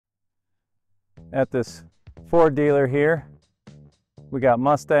at this Ford dealer here. We got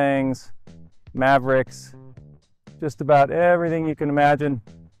Mustangs, Mavericks, just about everything you can imagine.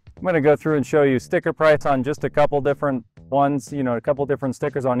 I'm going to go through and show you sticker price on just a couple different ones, you know, a couple different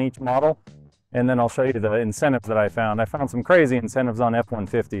stickers on each model. And then I'll show you the incentives that I found. I found some crazy incentives on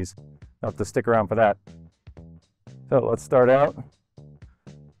F-150s. I'll have to stick around for that. So let's start out.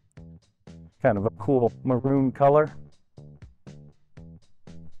 Kind of a cool maroon color.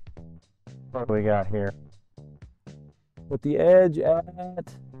 What do we got here? With the Edge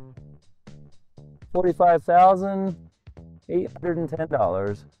at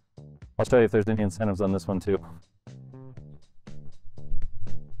 $45,810. I'll show you if there's any incentives on this one too.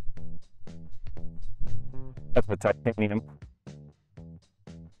 That's with titanium.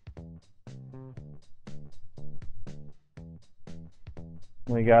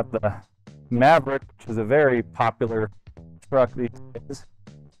 We got the Maverick, which is a very popular truck these days.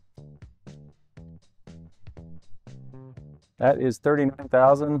 That is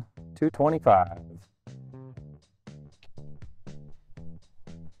 $39,225.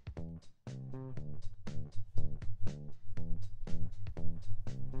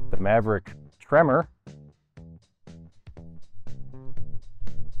 The Maverick Tremor.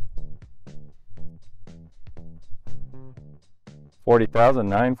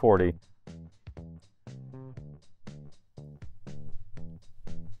 $40,940.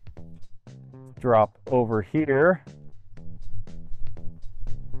 Drop over here.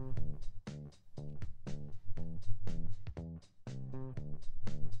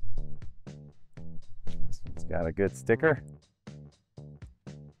 This one's got a good sticker.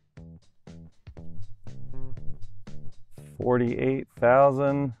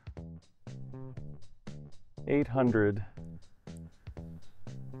 $48,800.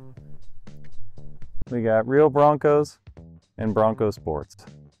 We got real Broncos and Bronco Sports.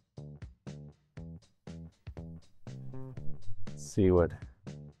 Let's see what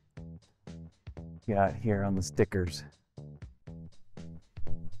we got here on the stickers.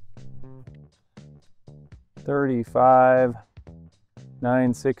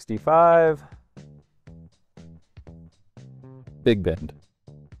 $35,965. Big Bend.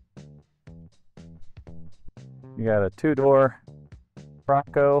 You got a two-door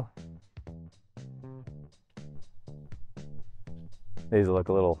Bronco. These look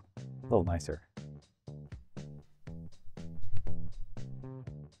a little nicer.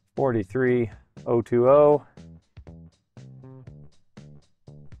 $43,020.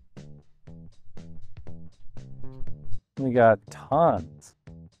 We got tons.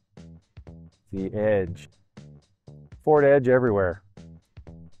 The Edge. Ford Edge everywhere.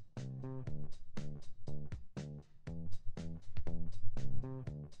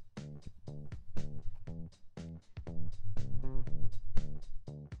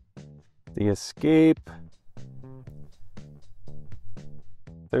 The Escape,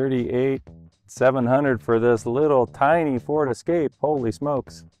 $38,700 for this little tiny Ford Escape. Holy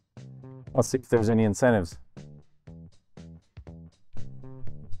smokes. Let's see if there's any incentives.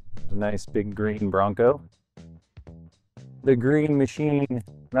 A nice big green Bronco. The Green Machine,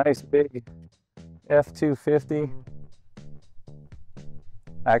 nice big F-250.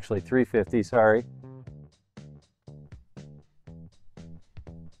 Actually 350, sorry.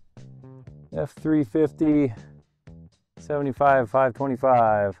 F-350,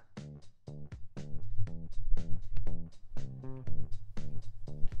 $75,525.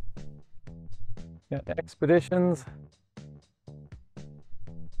 Got Expeditions.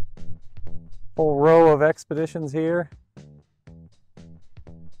 Whole row of Expeditions here.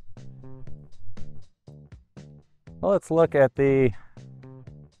 Well, let's look at the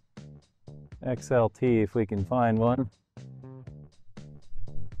XLT if we can find one.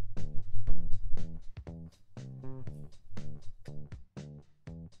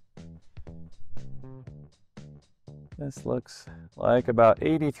 This looks like about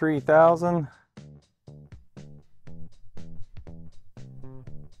 $83,000.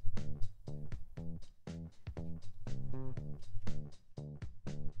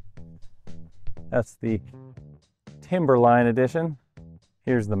 That's the Timberline edition.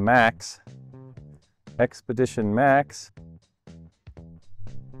 Here's the Max, Expedition Max.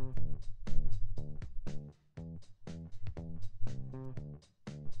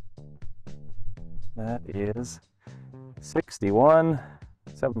 That is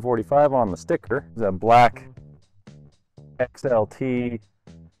 $61,745 on the sticker. It's a black XLT,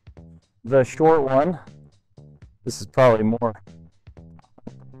 the short one. This is probably more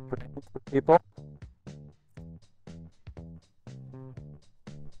for people.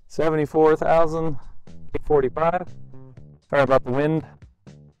 $74,845. Sorry about the wind.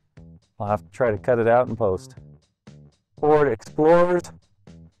 I'll have to try to cut it out in post. Ford Explorers.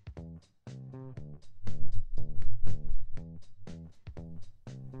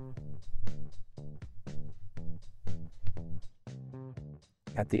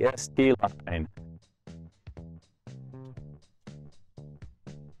 Got the ST line,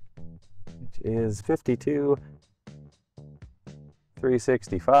 which is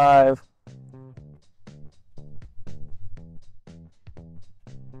 52,365.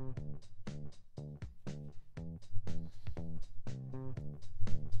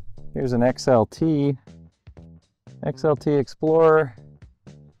 Here's an XLT Explorer.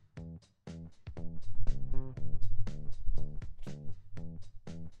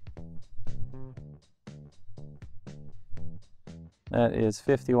 That is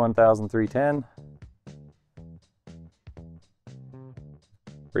 51,310.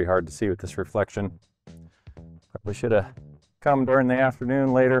 Pretty hard to see with this reflection. Probably should have come during the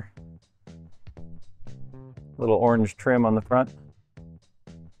afternoon later. Little orange trim on the front.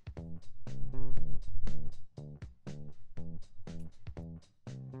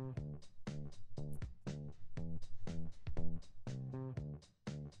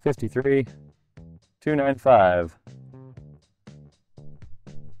 $53,295.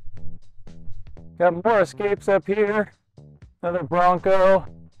 Got more Escapes up here. Another Bronco.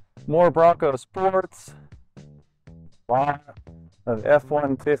 More Bronco Sports. A lot of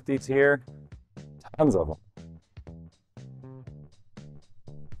F-150s here. Tons of them.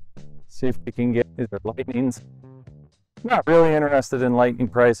 See if we can get these are Lightnings. Not really interested in Lightning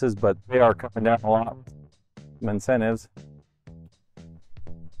prices, but they are coming down a lot. Some incentives.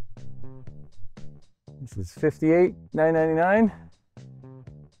 This is $58,999.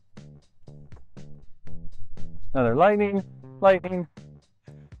 Another Lightning.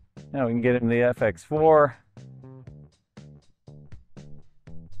 Now we can get into the FX4.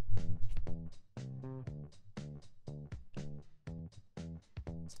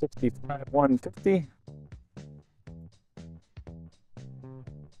 $65,150.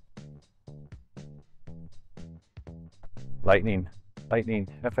 Lightning,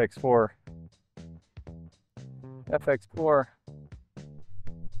 FX4. FX4.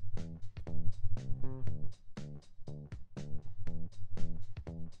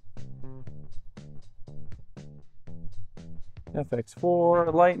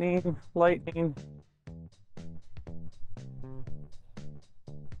 FX4, Lightning.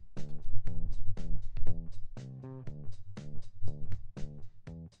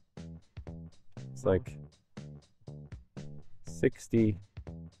 It's like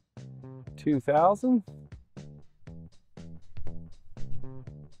 62,000.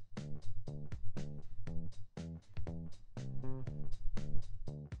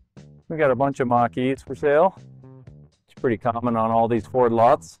 We got a bunch of Mach-E's for sale. It's pretty common on all these Ford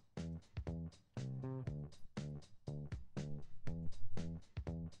lots.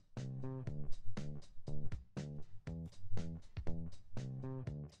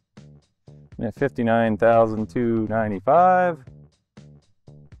 Yeah, $59,295.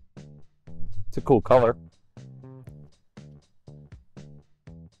 It's a cool color.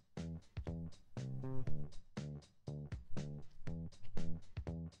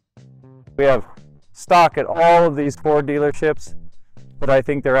 We have stock at all of these Ford dealerships, but I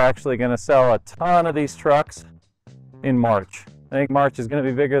think they're actually going to sell a ton of these trucks in March. I think March is going to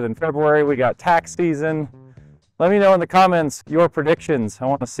be bigger than February. We got tax season. Let me know in the comments your predictions. I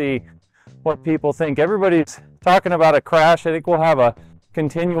want to see what people think. Everybody's talking about a crash. I think we'll have a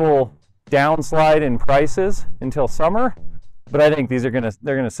continual downslide in prices until summer, but I think they're going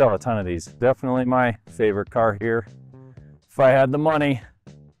to sell a ton of these. Definitely my favorite car here if I had the money.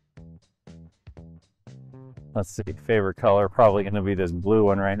 Let's see, favorite color, probably going to be this blue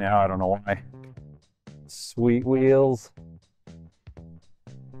one right now. I don't know why. Sweet wheels.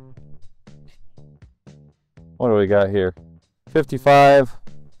 What do we got here?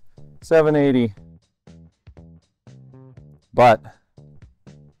 55,780. But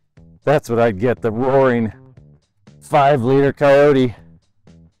that's what I'd get, the roaring 5-liter Coyote.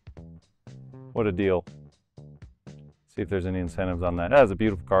 What a deal. See if there's any incentives on that. That is a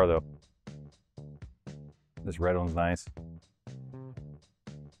beautiful car though. This red one's nice.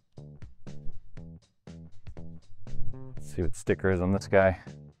 Let's see what sticker is on this guy.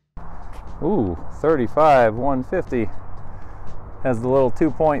 Ooh, 35,150. Has the little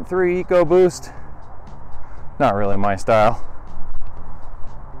 2.3 EcoBoost. Not really my style.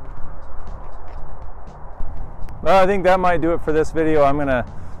 Well, I think that might do it for this video. I'm gonna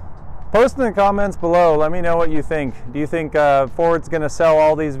post in the comments below. Let me know what you think. Do you think Ford's gonna sell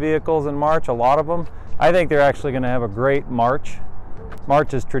all these vehicles in March? A lot of them? I think they're actually going to have a great March.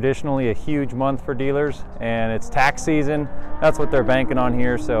 March is traditionally a huge month for dealers, and it's tax season. That's what they're banking on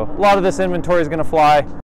here. So a lot of this inventory is going to fly.